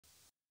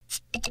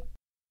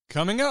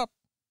Coming up.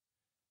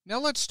 Now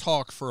let's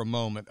talk for a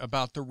moment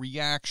about the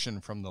reaction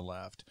from the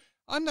left.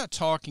 I'm not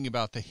talking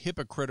about the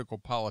hypocritical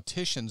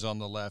politicians on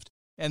the left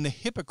and the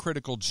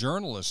hypocritical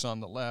journalists on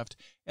the left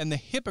and the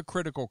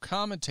hypocritical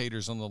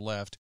commentators on the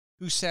left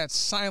who sat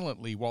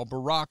silently while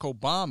Barack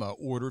Obama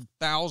ordered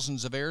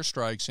thousands of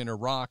airstrikes in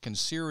Iraq and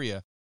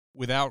Syria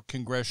without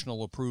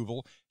congressional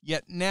approval,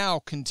 yet now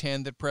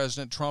contend that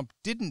President Trump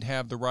didn't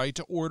have the right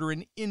to order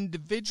an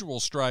individual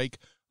strike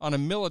on a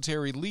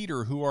military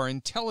leader who our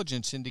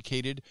intelligence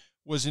indicated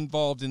was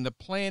involved in the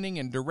planning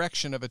and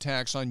direction of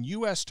attacks on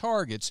U.S.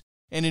 targets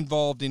and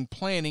involved in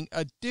planning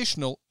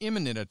additional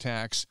imminent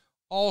attacks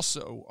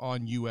also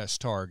on U.S.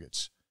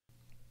 targets.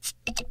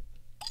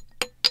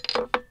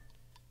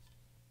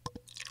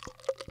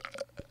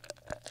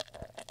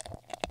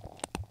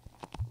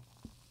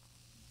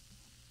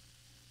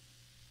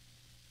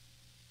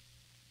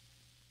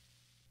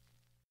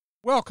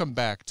 Welcome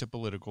back to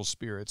Political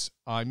Spirits.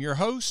 I'm your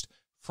host,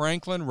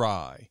 Franklin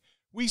Rye.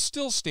 We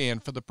still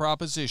stand for the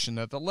proposition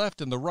that the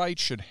left and the right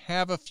should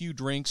have a few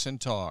drinks and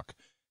talk.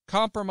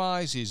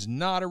 Compromise is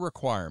not a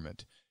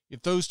requirement.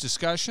 If those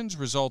discussions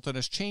result in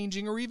us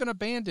changing or even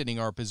abandoning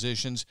our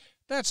positions,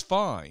 that's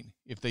fine.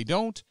 If they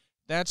don't,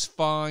 that's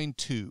fine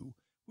too.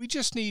 We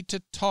just need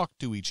to talk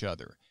to each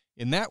other.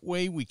 In that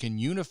way, we can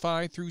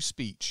unify through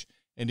speech.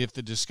 And if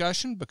the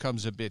discussion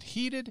becomes a bit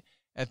heated,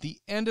 at the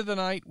end of the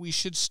night, we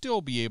should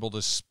still be able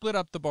to split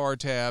up the bar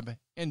tab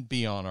and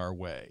be on our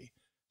way.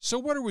 So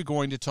what are we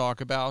going to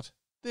talk about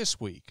this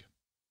week?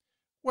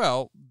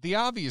 Well, the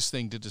obvious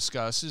thing to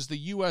discuss is the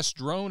U.S.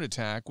 drone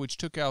attack which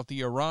took out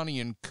the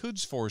Iranian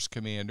Quds Force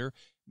commander,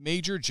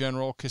 Major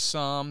General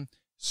Qasem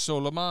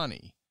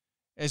Soleimani.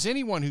 As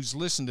anyone who's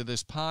listened to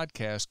this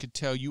podcast could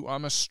tell you,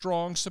 I'm a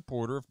strong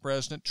supporter of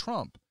President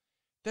Trump.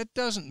 That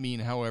doesn't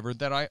mean, however,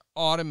 that I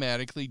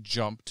automatically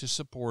jump to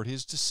support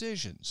his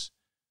decisions.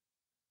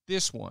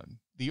 This one,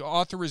 the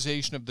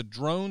authorization of the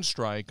drone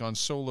strike on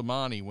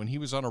Soleimani when he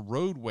was on a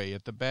roadway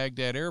at the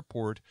Baghdad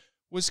airport,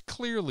 was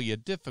clearly a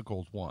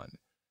difficult one.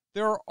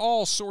 There are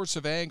all sorts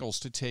of angles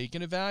to take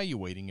in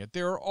evaluating it.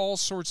 There are all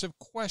sorts of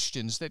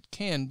questions that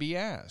can be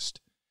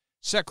asked.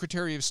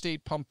 Secretary of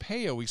State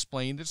Pompeo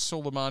explained that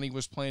Soleimani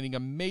was planning a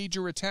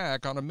major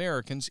attack on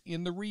Americans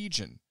in the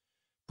region.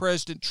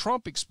 President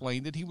Trump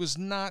explained that he was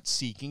not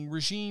seeking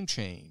regime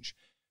change.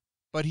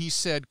 But he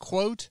said,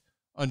 quote,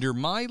 "Under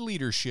my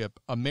leadership,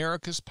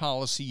 America's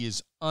policy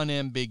is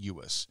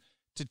unambiguous.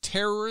 To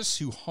terrorists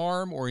who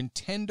harm or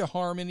intend to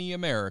harm any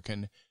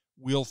American,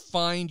 we'll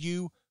find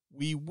you,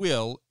 we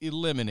will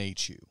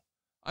eliminate you."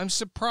 I'm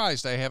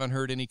surprised I haven't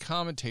heard any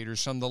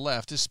commentators from the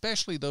left,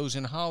 especially those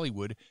in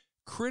Hollywood,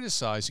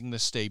 criticizing the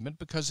statement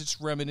because it's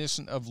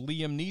reminiscent of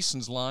Liam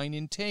Neeson's line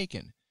in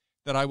Taken,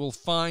 that I will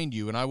find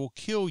you and I will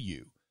kill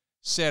you,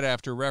 said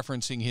after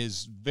referencing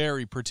his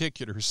very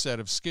particular set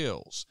of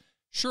skills.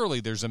 Surely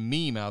there's a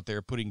meme out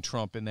there putting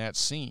Trump in that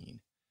scene.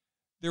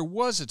 There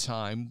was a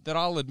time that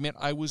I'll admit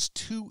I was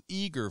too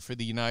eager for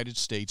the United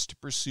States to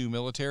pursue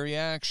military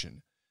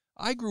action.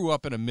 I grew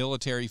up in a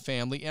military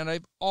family, and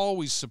I've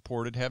always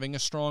supported having a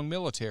strong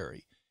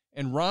military,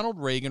 and Ronald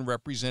Reagan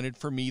represented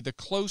for me the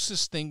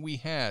closest thing we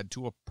had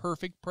to a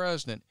perfect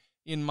president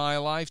in my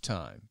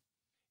lifetime.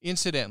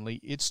 Incidentally,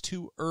 it's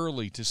too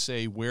early to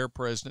say where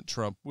President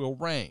Trump will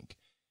rank,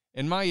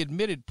 and my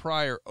admitted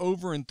prior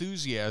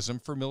overenthusiasm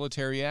for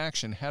military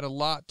action had a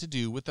lot to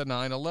do with the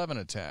 9/11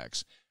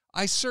 attacks.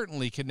 I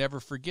certainly can never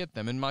forget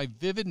them, and my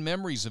vivid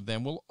memories of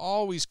them will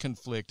always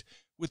conflict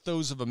with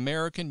those of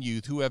American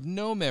youth who have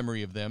no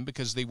memory of them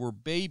because they were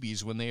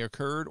babies when they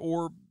occurred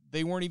or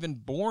they weren't even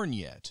born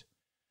yet.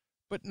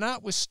 But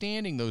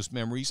notwithstanding those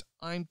memories,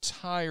 I'm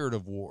tired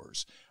of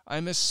wars.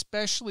 I'm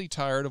especially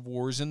tired of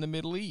wars in the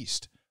Middle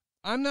East.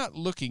 I'm not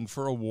looking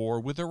for a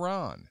war with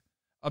Iran.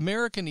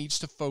 America needs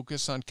to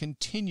focus on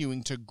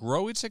continuing to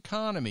grow its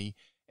economy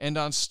and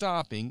on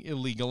stopping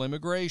illegal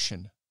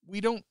immigration.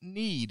 We don't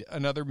need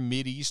another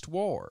Mideast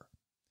war.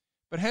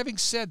 But having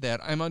said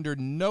that, I'm under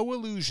no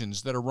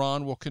illusions that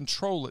Iran will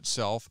control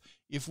itself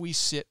if we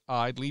sit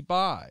idly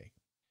by.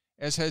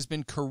 As has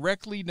been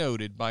correctly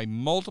noted by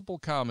multiple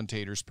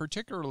commentators,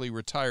 particularly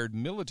retired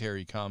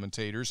military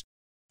commentators,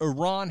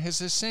 Iran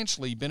has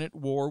essentially been at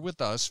war with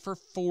us for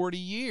 40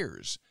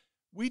 years.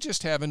 We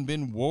just haven't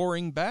been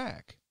warring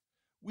back.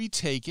 We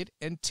take it,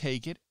 and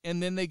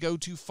then they go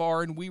too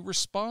far and we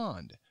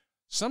respond.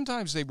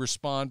 Sometimes they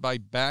respond by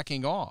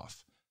backing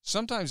off.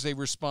 Sometimes they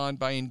respond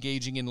by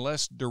engaging in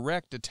less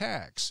direct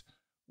attacks.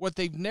 What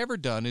they've never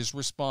done is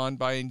respond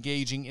by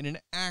engaging in an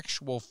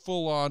actual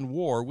full-on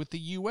war with the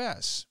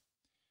U.S.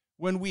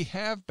 When we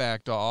have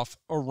backed off,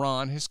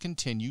 Iran has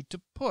continued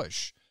to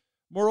push.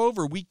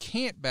 Moreover, we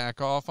can't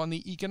back off on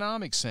the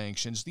economic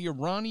sanctions. The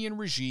Iranian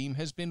regime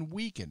has been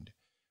weakened.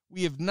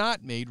 We have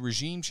not made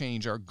regime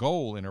change our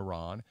goal in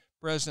Iran.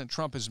 President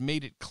Trump has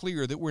made it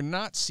clear that we're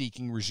not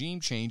seeking regime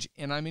change,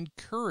 and I'm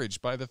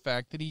encouraged by the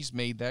fact that he's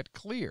made that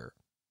clear.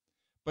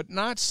 But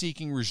not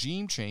seeking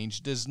regime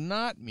change does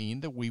not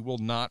mean that we will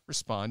not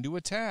respond to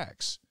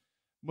attacks.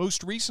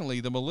 Most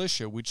recently, the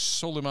militia, which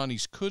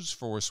Soleimani's Quds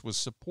Force was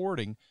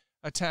supporting,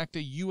 attacked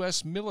a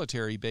U.S.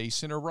 military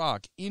base in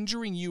Iraq,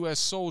 injuring U.S.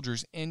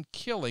 soldiers and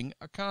killing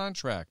a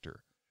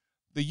contractor.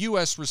 The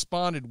U.S.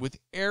 responded with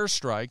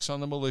airstrikes on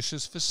the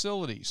militia's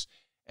facilities,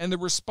 and the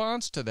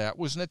response to that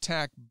was an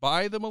attack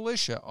by the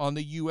militia on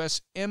the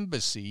U.S.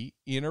 Embassy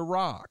in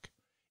Iraq.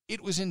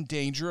 It was in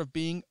danger of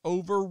being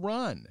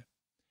overrun.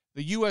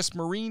 The U.S.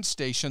 Marine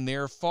station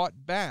there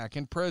fought back,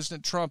 and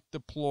President Trump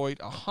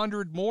deployed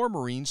 100 more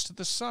Marines to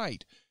the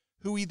site,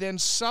 who he then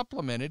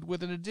supplemented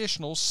with an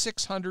additional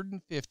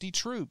 650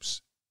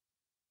 troops.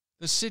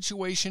 The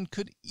situation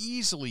could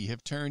easily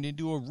have turned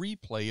into a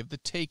replay of the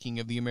taking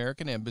of the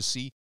American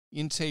embassy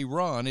in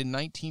Tehran in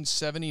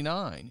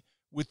 1979,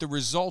 with the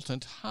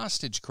resultant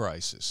hostage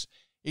crisis.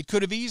 It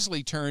could have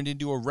easily turned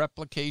into a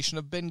replication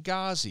of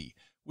Benghazi,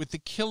 with the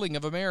killing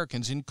of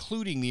Americans,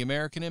 including the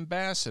American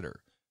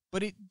ambassador.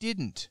 But it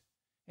didn't,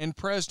 and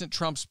President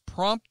Trump's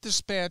prompt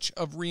dispatch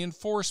of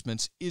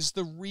reinforcements is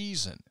the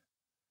reason.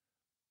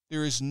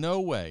 There is no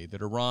way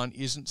that Iran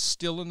isn't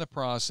still in the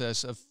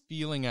process of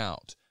feeling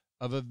out,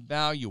 of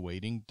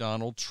evaluating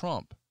Donald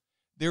Trump.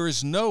 There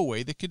is no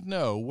way they could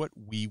know what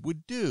we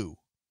would do.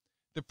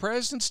 The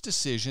president's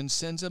decision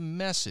sends a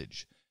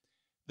message.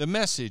 The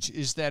message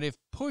is that if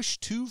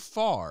pushed too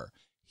far,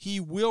 he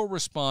will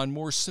respond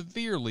more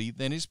severely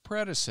than his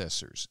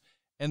predecessors,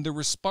 and the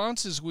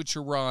responses which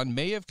Iran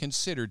may have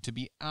considered to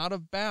be out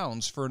of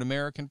bounds for an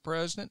American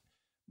president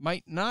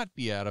might not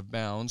be out of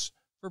bounds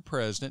for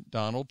President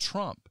Donald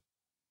Trump.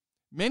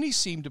 Many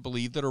seem to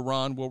believe that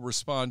Iran will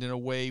respond in a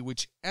way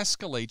which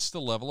escalates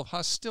the level of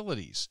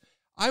hostilities.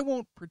 I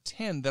won't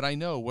pretend that I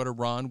know what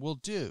Iran will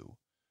do,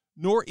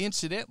 nor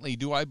incidentally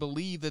do I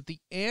believe that the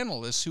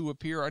analysts who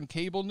appear on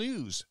cable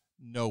news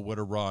know what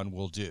Iran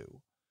will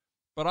do.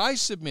 But I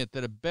submit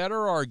that a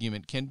better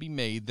argument can be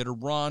made that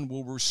Iran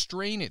will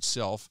restrain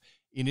itself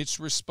in its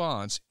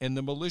response and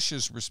the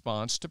militia's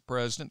response to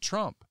President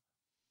Trump.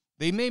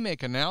 They may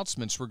make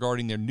announcements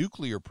regarding their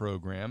nuclear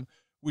program,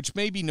 which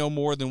may be no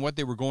more than what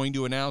they were going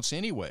to announce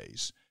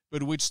anyways,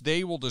 but which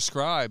they will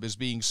describe as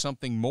being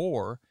something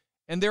more,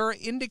 and there are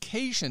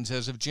indications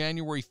as of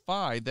January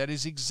 5 that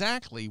is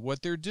exactly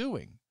what they're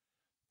doing.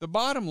 The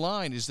bottom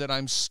line is that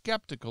I'm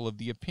skeptical of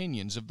the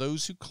opinions of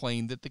those who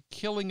claim that the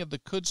killing of the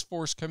Quds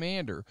Force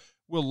commander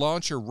will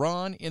launch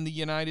Iran and the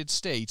United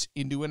States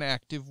into an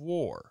active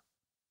war.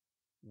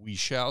 We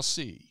shall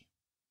see.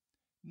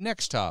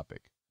 Next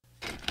topic.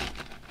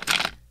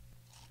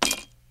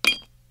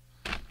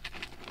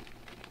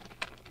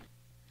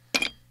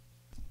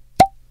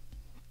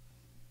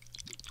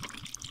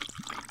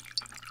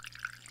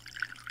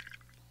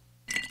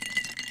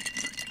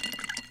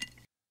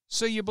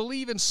 So you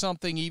believe in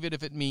something even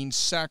if it means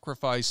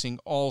sacrificing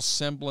all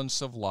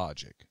semblance of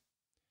logic.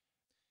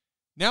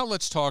 Now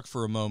let's talk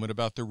for a moment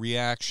about the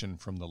reaction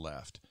from the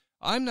left.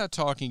 I'm not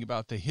talking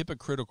about the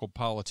hypocritical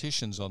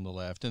politicians on the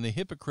left and the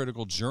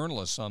hypocritical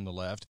journalists on the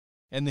left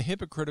and the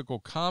hypocritical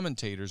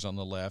commentators on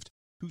the left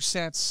who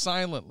sat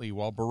silently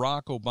while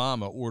Barack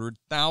Obama ordered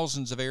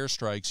thousands of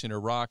airstrikes in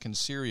Iraq and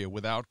Syria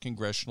without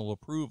congressional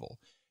approval,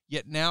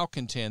 yet now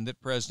contend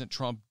that President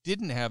Trump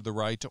didn't have the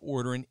right to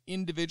order an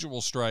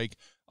individual strike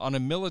on a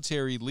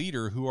military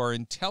leader who our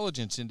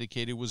intelligence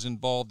indicated was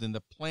involved in the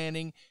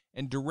planning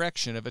and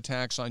direction of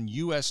attacks on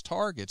U.S.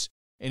 targets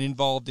and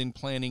involved in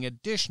planning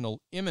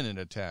additional imminent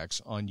attacks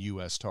on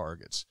U.S.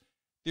 targets.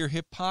 Their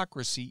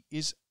hypocrisy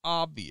is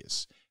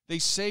obvious. They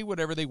say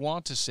whatever they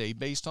want to say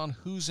based on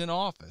who's in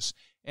office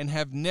and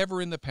have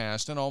never in the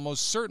past and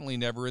almost certainly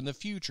never in the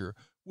future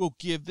will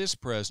give this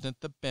president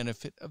the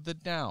benefit of the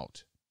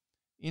doubt.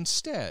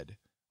 Instead,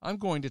 I'm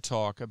going to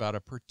talk about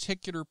a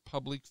particular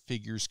public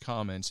figure's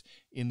comments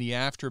in the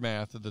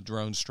aftermath of the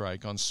drone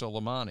strike on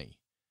Soleimani,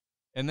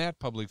 and that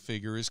public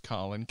figure is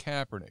Colin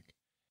Kaepernick.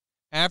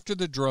 After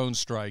the drone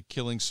strike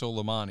killing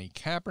Soleimani,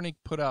 Kaepernick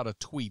put out a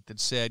tweet that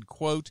said,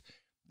 quote,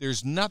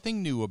 "There's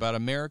nothing new about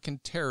American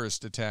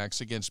terrorist attacks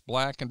against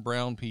black and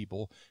brown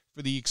people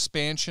for the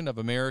expansion of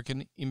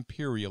American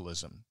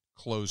imperialism,"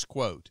 close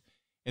quote.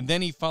 And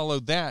then he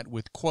followed that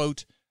with,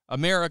 quote,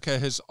 "America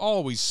has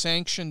always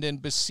sanctioned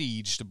and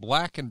besieged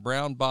black and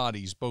brown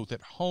bodies both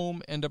at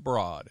home and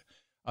abroad.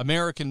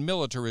 American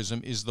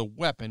militarism is the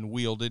weapon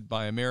wielded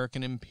by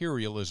American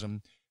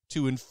imperialism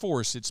to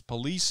enforce its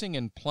policing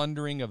and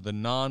plundering of the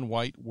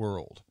non-white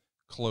world,"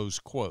 close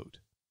quote.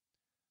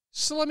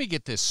 So let me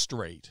get this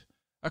straight.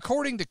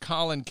 According to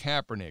Colin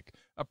Kaepernick,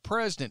 a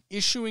president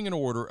issuing an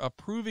order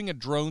approving a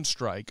drone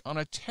strike on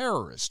a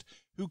terrorist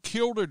who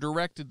killed or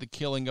directed the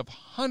killing of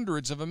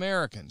hundreds of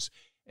Americans,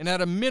 and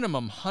at a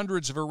minimum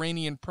hundreds of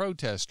Iranian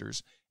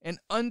protesters, and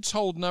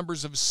untold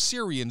numbers of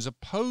Syrians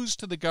opposed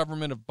to the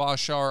government of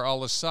Bashar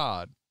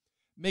al-Assad,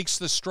 makes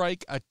the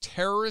strike a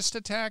terrorist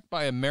attack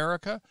by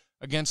America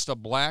against a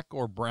black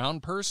or brown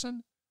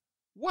person?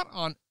 What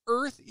on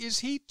earth is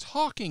he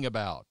talking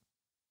about?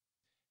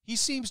 He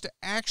seems to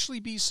actually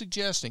be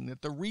suggesting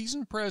that the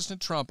reason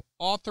President Trump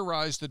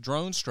authorized the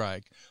drone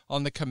strike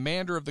on the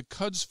commander of the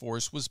Quds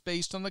Force was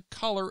based on the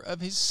color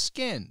of his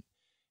skin,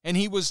 and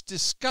he was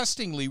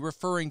disgustingly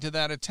referring to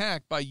that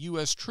attack by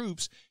U.S.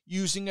 troops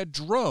using a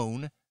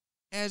drone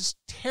as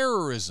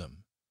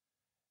terrorism.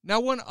 Now,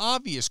 one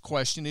obvious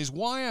question is,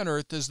 why on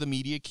earth does the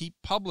media keep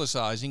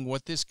publicizing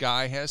what this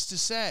guy has to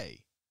say?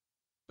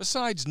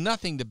 Besides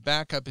nothing to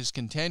back up his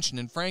contention,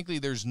 and frankly,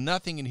 there's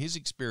nothing in his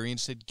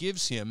experience that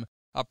gives him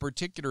a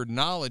particular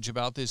knowledge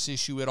about this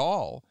issue at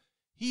all.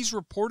 He's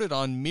reported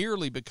on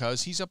merely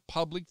because he's a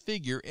public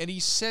figure and he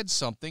said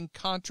something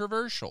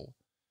controversial.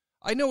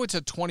 I know it's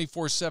a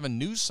 24/7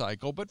 news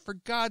cycle, but for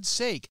God's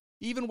sake,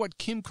 even what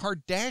Kim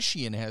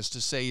Kardashian has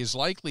to say is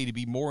likely to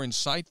be more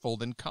insightful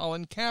than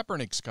Colin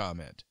Kaepernick's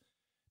comment.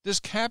 Does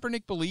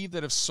Kaepernick believe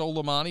that if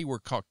Soleimani were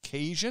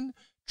Caucasian,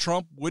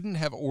 Trump wouldn't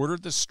have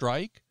ordered the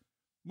strike?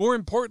 More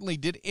importantly,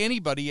 did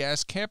anybody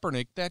ask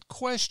Kaepernick that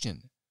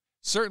question?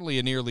 Certainly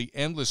a nearly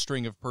endless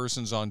string of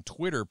persons on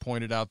Twitter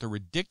pointed out the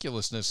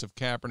ridiculousness of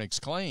Kaepernick's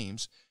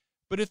claims,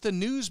 but if the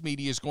news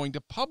media is going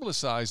to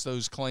publicize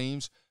those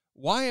claims,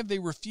 why have they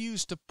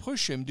refused to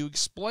push him to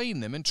explain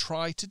them and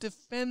try to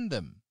defend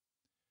them?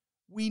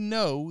 We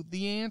know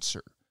the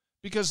answer,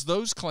 because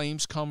those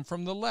claims come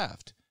from the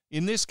left.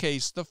 In this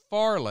case, the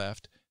far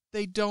left.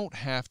 They don't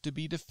have to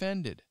be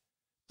defended.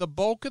 The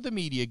bulk of the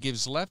media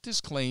gives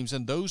leftist claims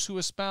and those who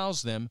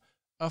espouse them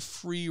a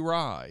free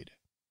ride.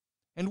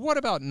 And what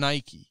about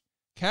Nike?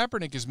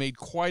 Kaepernick has made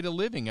quite a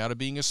living out of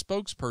being a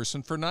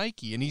spokesperson for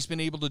Nike, and he's been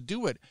able to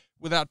do it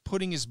without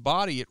putting his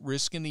body at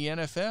risk in the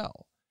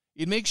NFL.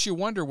 It makes you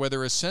wonder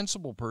whether a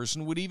sensible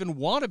person would even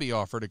want to be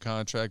offered a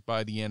contract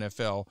by the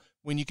NFL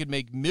when you could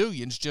make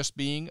millions just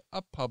being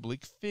a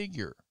public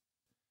figure.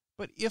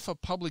 But if a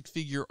public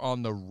figure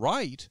on the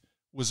right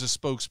was a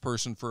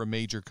spokesperson for a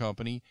major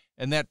company,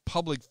 and that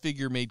public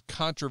figure made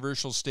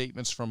controversial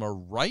statements from a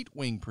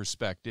right-wing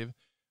perspective,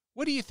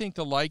 what do you think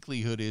the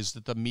likelihood is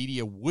that the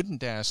media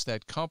wouldn't ask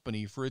that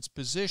company for its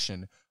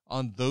position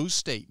on those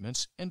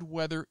statements and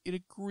whether it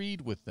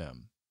agreed with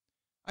them?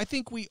 I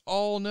think we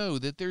all know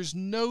that there's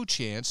no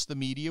chance the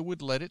media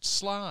would let it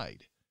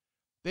slide.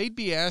 They'd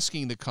be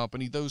asking the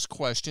company those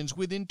questions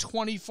within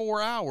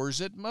 24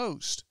 hours at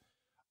most.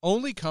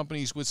 Only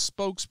companies with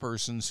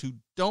spokespersons who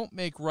don't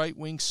make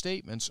right-wing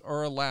statements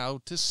are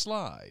allowed to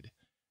slide.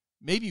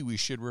 Maybe we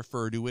should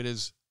refer to it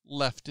as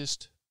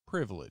leftist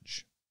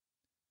privilege.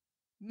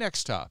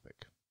 Next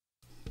topic.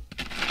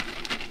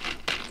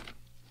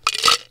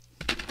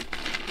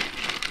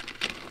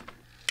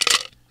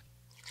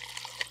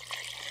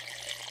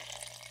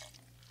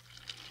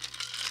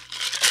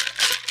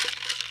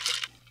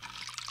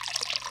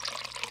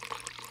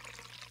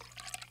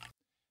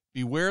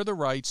 Beware the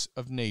rights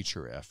of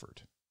nature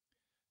effort.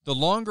 The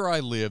longer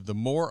I live, the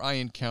more I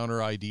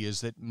encounter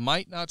ideas that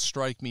might not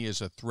strike me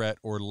as a threat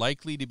or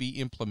likely to be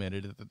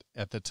implemented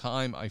at the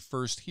time I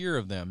first hear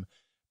of them,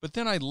 but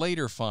then I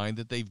later find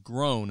that they've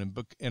grown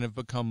and have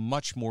become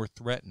much more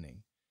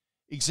threatening.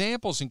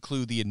 Examples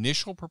include the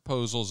initial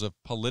proposals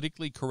of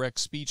politically correct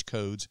speech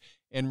codes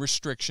and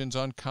restrictions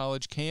on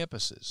college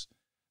campuses,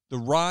 the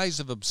rise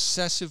of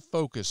obsessive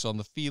focus on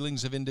the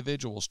feelings of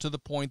individuals to the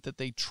point that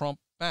they trump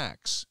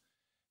facts,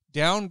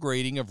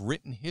 downgrading of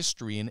written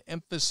history and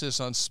emphasis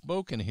on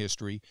spoken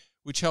history,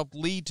 which helped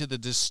lead to the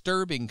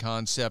disturbing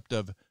concept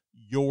of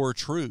your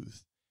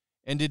truth,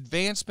 and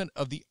advancement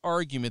of the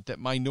argument that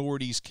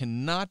minorities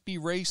cannot be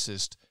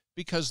racist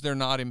because they're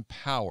not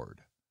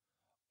empowered.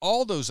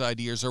 All those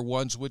ideas are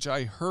ones which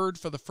I heard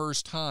for the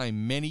first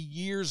time many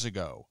years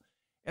ago,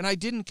 and I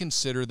didn't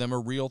consider them a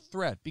real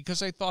threat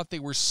because I thought they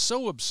were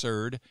so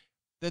absurd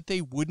that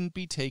they wouldn't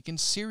be taken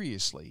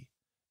seriously.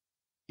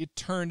 It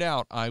turned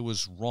out I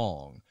was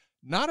wrong.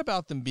 Not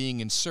about them being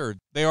absurd.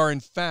 They are, in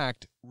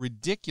fact,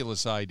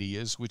 ridiculous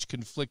ideas which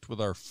conflict with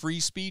our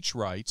free speech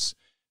rights,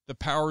 the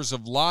powers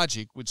of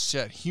logic which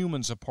set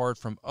humans apart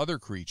from other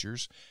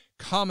creatures,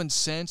 common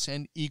sense,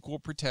 and equal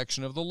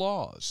protection of the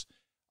laws.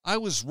 I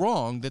was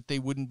wrong that they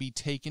wouldn't be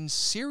taken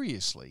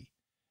seriously.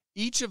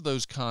 Each of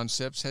those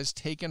concepts has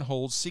taken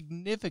hold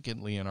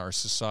significantly in our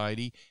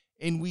society,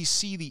 and we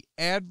see the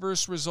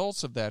adverse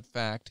results of that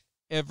fact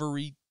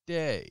every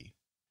day.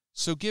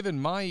 So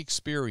given my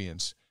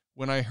experience,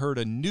 when I heard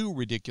a new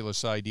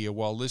ridiculous idea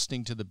while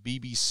listening to the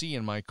BBC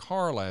in my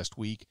car last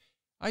week,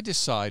 I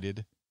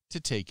decided to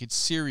take it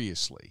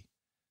seriously.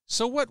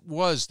 So what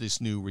was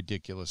this new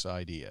ridiculous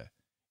idea?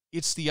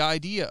 It's the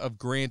idea of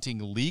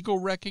granting legal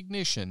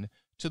recognition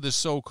to the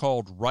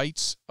so-called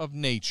rights of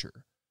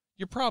nature.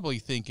 You're probably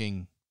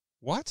thinking,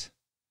 what?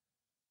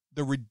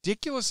 The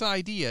ridiculous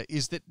idea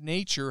is that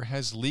nature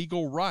has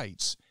legal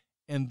rights,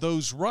 and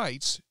those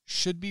rights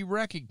should be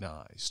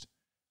recognized.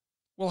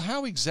 Well,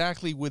 how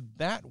exactly would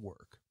that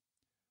work?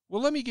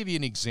 Well, let me give you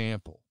an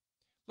example.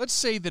 Let's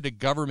say that a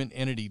government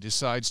entity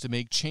decides to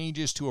make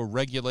changes to a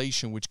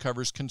regulation which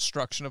covers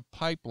construction of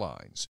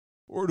pipelines,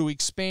 or to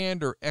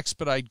expand or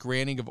expedite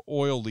granting of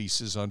oil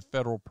leases on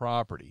federal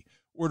property,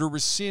 or to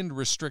rescind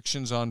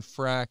restrictions on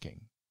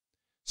fracking.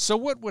 So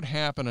what would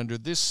happen under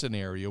this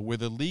scenario where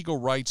the legal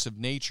rights of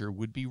nature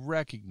would be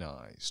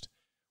recognized?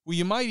 Well,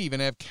 you might even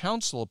have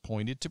counsel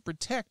appointed to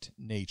protect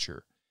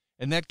nature.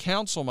 And that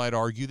counsel might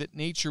argue that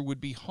nature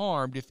would be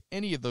harmed if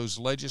any of those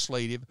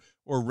legislative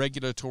or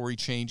regulatory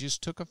changes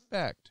took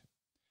effect.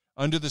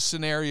 Under the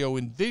scenario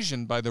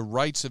envisioned by the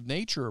rights of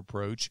nature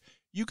approach,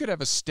 you could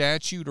have a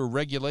statute or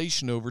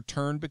regulation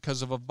overturned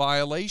because of a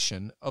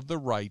violation of the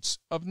rights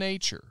of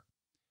nature.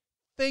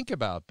 Think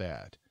about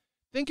that.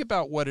 Think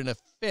about what an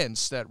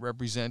offense that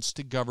represents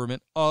to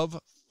government of,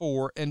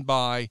 for, and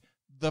by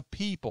the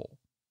people.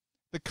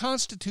 The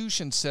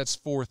Constitution sets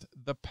forth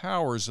the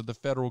powers of the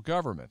federal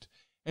government,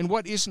 and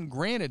what isn't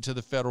granted to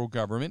the federal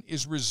government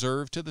is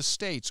reserved to the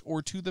states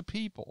or to the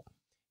people.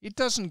 It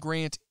doesn't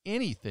grant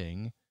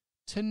anything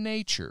to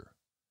nature.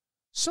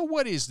 So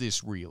what is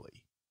this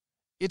really?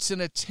 It's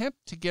an attempt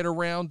to get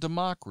around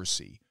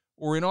democracy,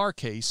 or in our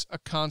case, a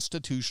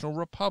constitutional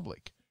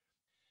republic.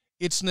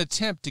 It's an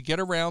attempt to get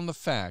around the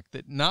fact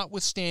that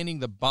notwithstanding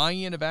the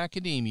buy-in of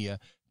academia,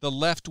 the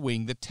left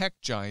wing, the tech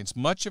giants,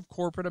 much of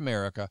corporate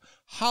America,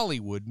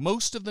 Hollywood,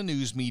 most of the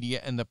news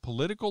media, and the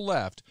political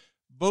left,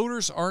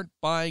 voters aren't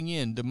buying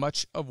into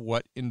much of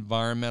what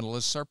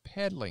environmentalists are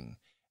peddling,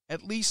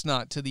 at least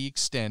not to the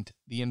extent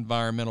the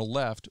environmental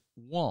left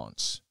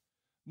wants.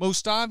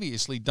 Most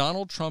obviously,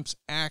 Donald Trump's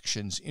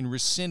actions in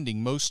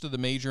rescinding most of the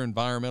major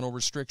environmental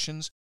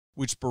restrictions,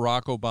 which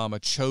Barack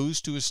Obama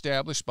chose to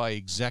establish by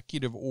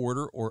executive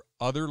order or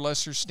other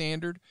lesser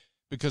standard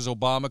because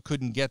Obama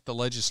couldn't get the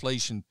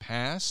legislation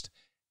passed,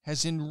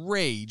 has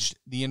enraged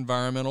the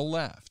environmental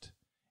left.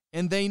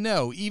 And they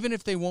know, even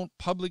if they won't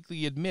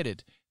publicly admit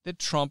it, that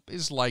Trump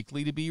is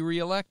likely to be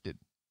reelected.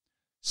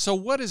 So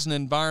what is an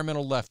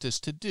environmental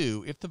leftist to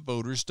do if the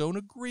voters don't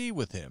agree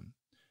with him?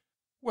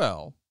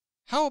 Well,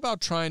 how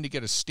about trying to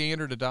get a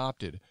standard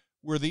adopted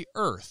where the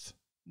earth,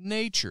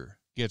 nature,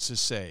 gets a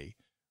say,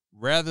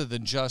 rather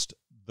than just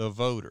the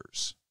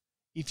voters?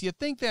 If you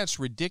think that's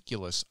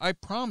ridiculous, I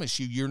promise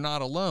you you're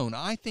not alone.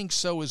 I think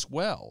so as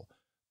well.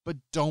 But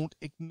don't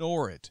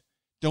ignore it.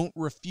 Don't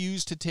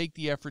refuse to take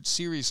the effort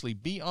seriously.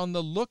 Be on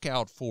the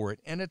lookout for it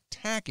and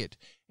attack it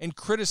and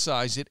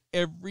criticize it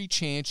every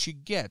chance you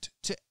get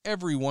to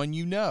everyone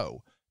you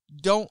know.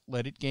 Don't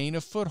let it gain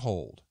a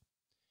foothold.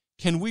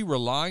 Can we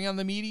rely on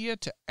the media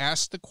to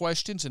ask the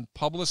questions and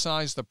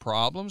publicize the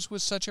problems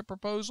with such a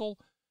proposal?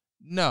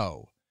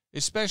 No,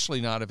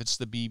 especially not if it's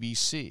the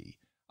BBC.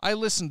 I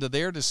listened to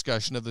their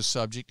discussion of the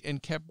subject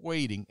and kept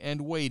waiting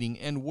and waiting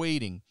and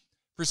waiting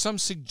for some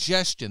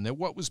suggestion that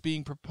what was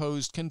being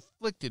proposed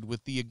conflicted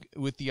with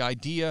the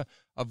idea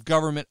of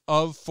government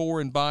of,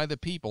 for, and by the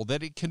people,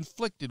 that it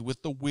conflicted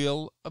with the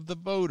will of the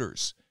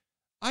voters.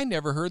 I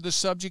never heard the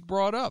subject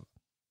brought up.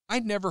 I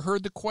never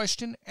heard the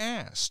question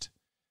asked.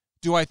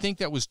 Do I think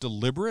that was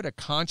deliberate, a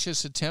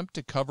conscious attempt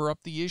to cover up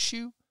the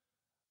issue?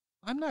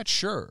 I'm not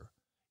sure.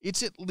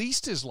 It's at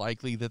least as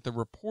likely that the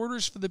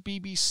reporters for the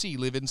BBC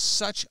live in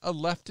such a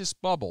leftist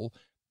bubble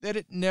that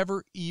it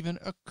never even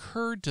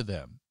occurred to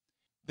them.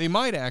 They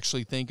might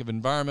actually think of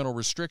environmental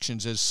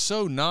restrictions as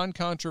so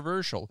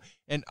non-controversial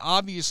and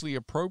obviously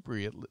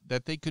appropriate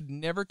that they could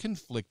never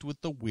conflict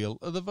with the will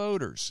of the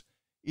voters.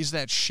 Is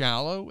that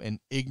shallow and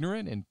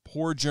ignorant and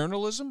poor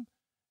journalism?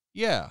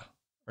 Yeah.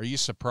 Are you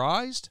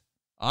surprised?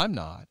 I'm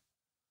not.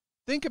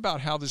 Think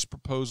about how this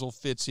proposal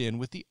fits in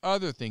with the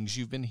other things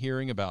you've been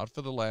hearing about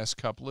for the last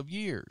couple of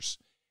years.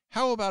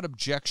 How about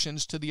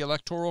objections to the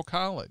Electoral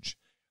College?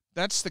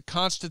 That's the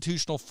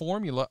constitutional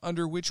formula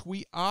under which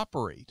we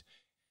operate.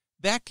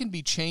 That can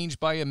be changed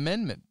by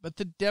amendment, but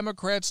the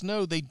Democrats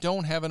know they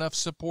don't have enough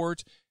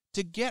support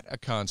to get a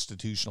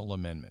constitutional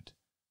amendment.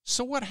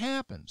 So what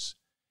happens?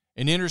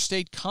 An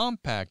interstate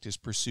compact is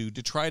pursued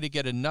to try to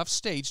get enough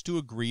states to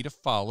agree to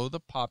follow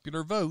the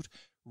popular vote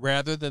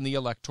rather than the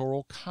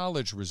Electoral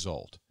College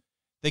result.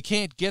 They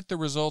can't get the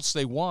results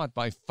they want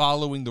by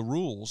following the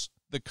rules,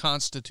 the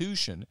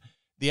Constitution,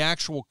 the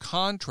actual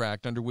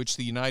contract under which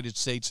the United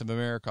States of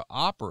America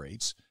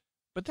operates,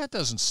 but that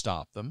doesn't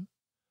stop them.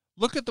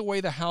 Look at the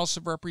way the House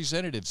of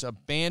Representatives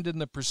abandoned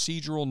the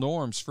procedural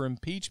norms for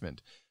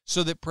impeachment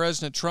so that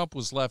President Trump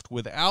was left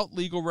without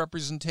legal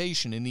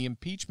representation in the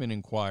impeachment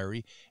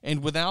inquiry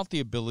and without the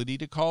ability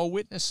to call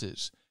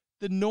witnesses.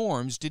 The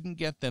norms didn't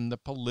get them the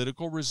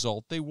political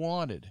result they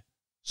wanted,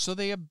 so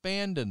they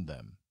abandoned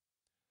them.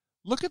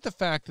 Look at the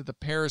fact that the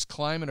Paris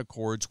Climate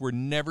Accords were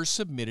never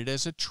submitted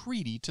as a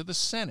treaty to the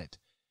Senate.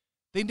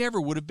 They never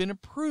would have been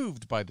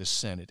approved by the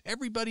Senate.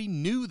 Everybody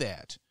knew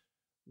that.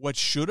 What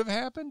should have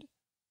happened?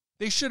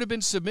 They should have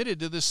been submitted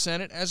to the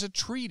Senate as a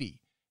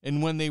treaty,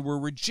 and when they were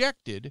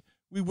rejected,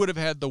 we would have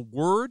had the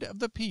word of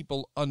the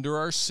people under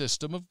our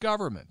system of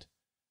government.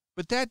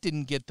 But that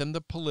didn't get them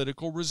the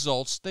political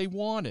results they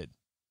wanted.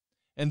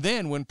 And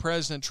then when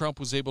President Trump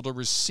was able to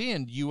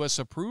rescind U.S.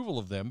 approval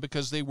of them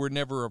because they were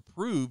never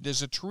approved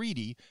as a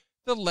treaty,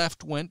 the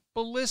left went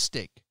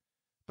ballistic.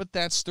 But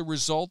that's the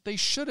result they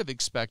should have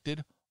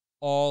expected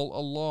all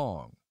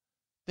along.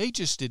 They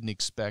just didn't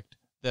expect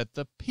that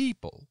the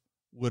people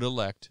would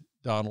elect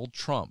Donald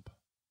Trump.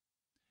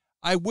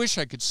 I wish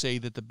I could say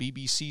that the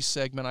BBC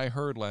segment I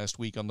heard last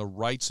week on the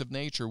rights of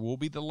nature will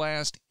be the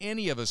last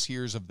any of us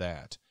hears of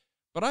that,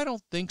 but I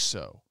don't think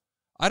so.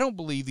 I don't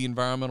believe the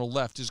environmental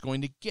left is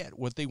going to get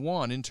what they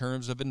want in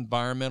terms of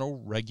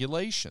environmental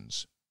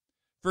regulations.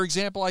 For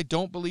example, I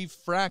don't believe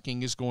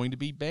fracking is going to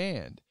be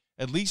banned,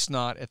 at least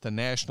not at the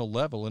national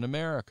level in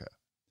America.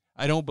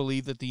 I don't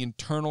believe that the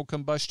internal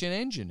combustion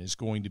engine is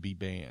going to be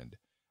banned.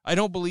 I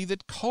don't believe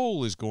that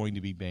coal is going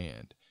to be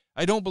banned.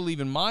 I don't believe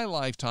in my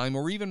lifetime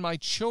or even my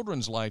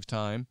children's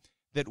lifetime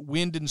that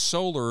wind and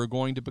solar are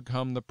going to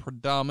become the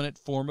predominant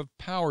form of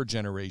power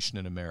generation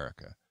in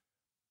America.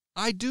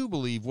 I do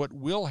believe what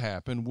will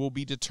happen will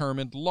be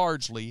determined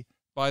largely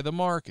by the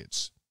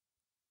markets.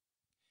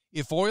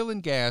 If oil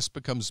and gas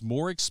becomes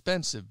more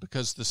expensive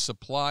because the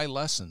supply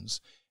lessens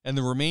and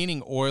the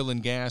remaining oil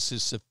and gas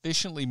is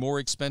sufficiently more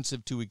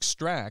expensive to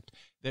extract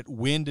that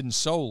wind and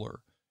solar,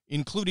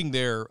 including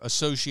their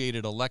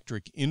associated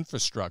electric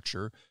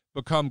infrastructure,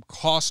 become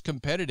cost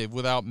competitive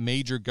without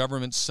major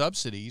government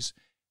subsidies,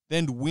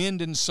 then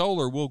wind and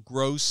solar will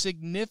grow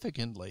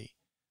significantly.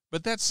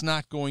 But that's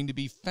not going to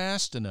be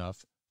fast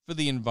enough for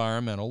the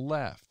environmental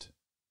left.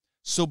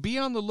 So be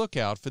on the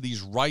lookout for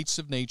these rights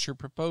of nature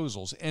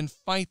proposals and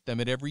fight them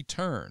at every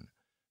turn.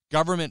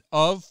 Government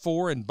of,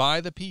 for, and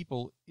by the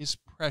people is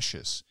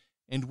precious,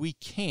 and we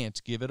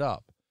can't give it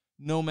up,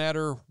 no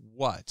matter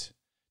what.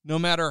 No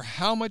matter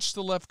how much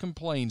the left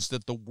complains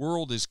that the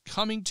world is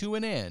coming to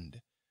an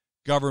end,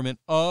 government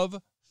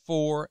of,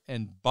 for,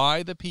 and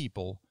by the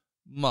people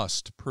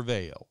must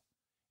prevail.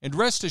 And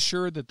rest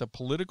assured that the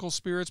Political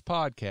Spirits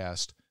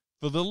podcast,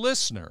 for the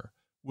listener,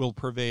 will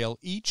prevail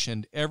each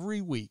and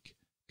every week,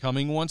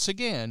 coming once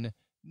again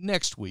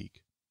next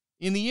week.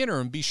 In the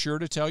interim, be sure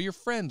to tell your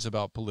friends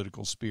about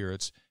Political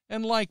Spirits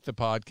and like the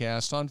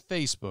podcast on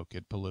Facebook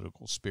at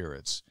Political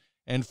Spirits,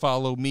 and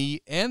follow me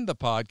and the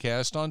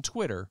podcast on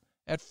Twitter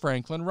at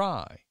Franklin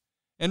Rye.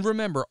 And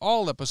remember,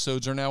 all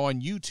episodes are now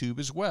on YouTube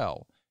as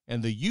well,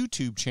 and the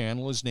YouTube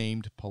channel is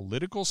named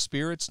Political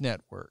Spirits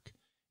Network.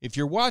 If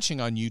you're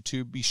watching on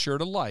YouTube, be sure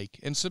to like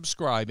and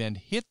subscribe and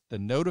hit the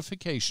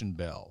notification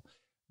bell.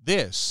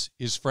 This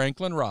is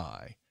Franklin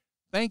Rye.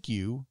 Thank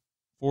you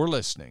for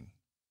listening.